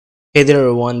Hey there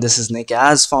everyone, this is Nick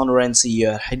as founder and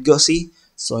CEO at Hitgoc.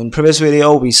 So in previous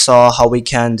video we saw how we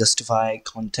can justify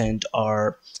content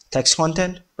or text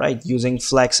content, right? Using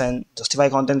flex and justify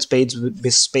content space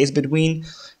with space between,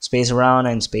 space around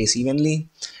and space evenly.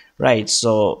 Right.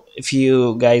 So if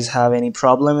you guys have any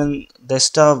problem in this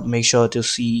stuff, make sure to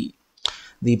see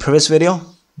the previous video,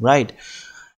 right?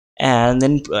 And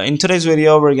then in today's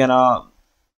video we're gonna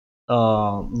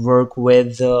work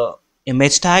with the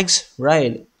image tags,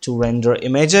 right, to render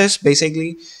images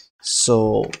basically.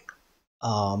 So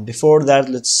before that,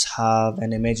 let's have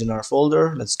an image in our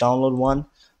folder. Let's download one.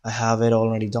 I have it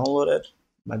already downloaded,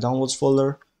 my downloads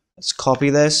folder. Let's copy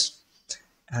this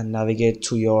and navigate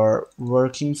to your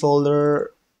working folder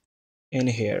in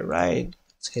here, right?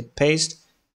 Let's hit paste.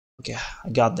 Okay, I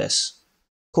got this.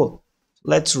 Cool.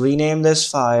 Let's rename this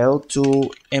file to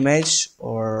image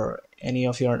or any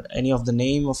of the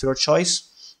name of your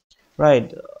choice,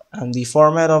 right? And the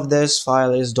format of this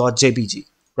file is .jpg,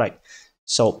 right?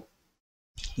 So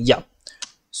yeah,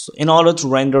 so in order to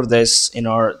render this in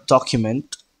our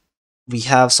document, we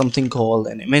have something called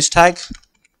an image tag.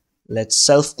 Let's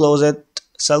self-close it.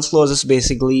 Self-close is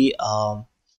basically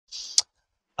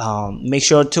make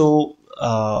sure to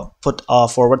put a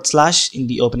forward slash in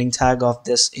the opening tag of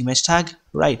this image tag,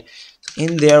 right?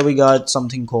 In there we got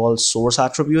something called source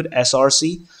attribute,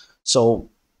 src. So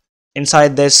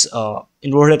inside this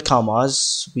inverted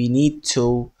commas, we need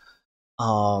to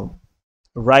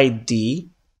write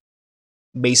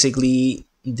basically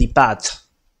the path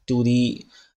to the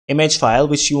image file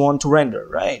which you want to render,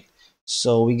 right?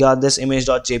 So we got this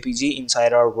image.jpg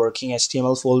inside our working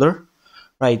HTML folder,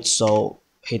 right? So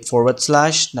hit forward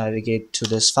slash, navigate to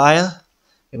this file,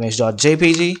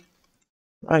 image.jpg,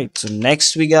 right? So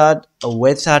next we got a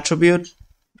width attribute.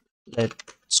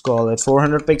 Let's call it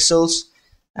 400 pixels.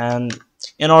 And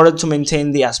in order to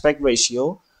maintain the aspect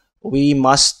ratio, we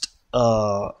must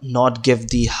not give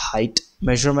the height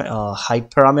measurement, height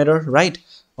parameter, right?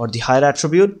 Or the height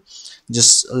attribute.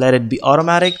 Just let it be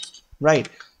automatic, right?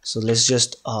 So let's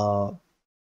just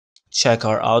check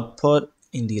our output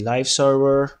in the live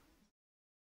server.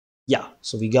 Yeah,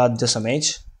 so we got this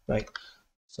image, right?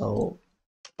 So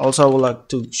also I would like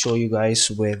to show you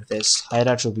guys with this height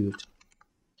attribute,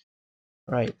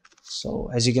 right? So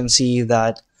as you can see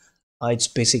that it's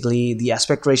basically the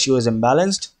aspect ratio is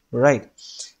imbalanced, right?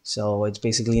 So it's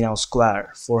basically now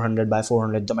square, 400 by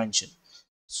 400 dimension.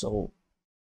 So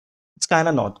it's kind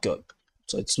of not good.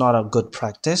 So it's not a good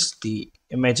practice. The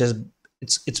image is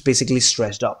it's basically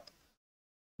stretched up,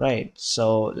 right?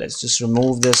 So let's just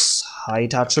remove this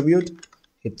height attribute,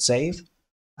 hit save,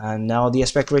 and now the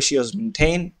aspect ratio is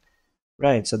maintained,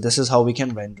 right? So this is how we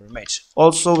can render image.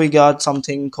 Also we got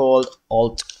something called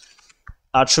alt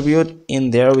attribute.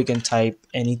 In there we can type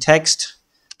any text.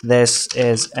 This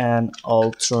is an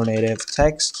alternative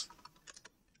text,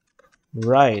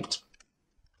 right?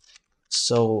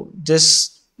 So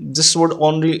this would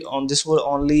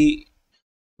only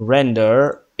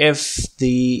render if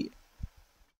the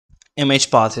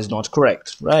image path is not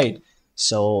correct, right?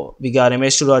 So we got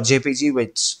image2.jpg,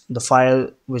 which the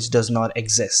file which does not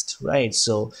exist, right?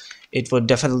 So it would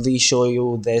definitely show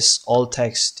you this alt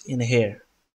text in here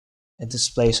at this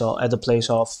place, or at the place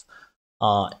of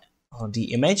the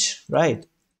image, right?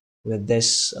 With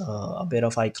this a bit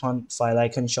of file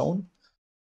icon shown,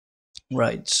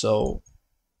 right? So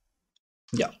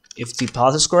yeah, if the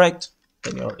path is correct,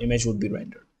 then your image would be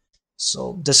rendered.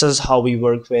 So this is how we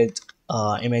work with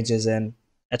images in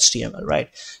HTML, right?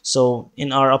 So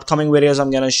in our upcoming videos, I'm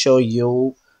gonna show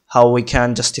you how we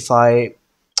can justify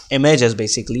images,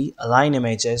 basically align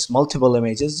images, multiple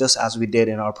images, just as we did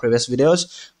in our previous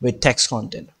videos with text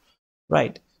content,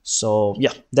 right? So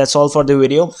yeah, that's all for the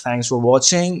video. Thanks for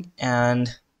watching, and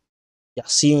yeah,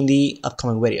 see you in the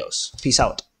upcoming videos. Peace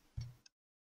out.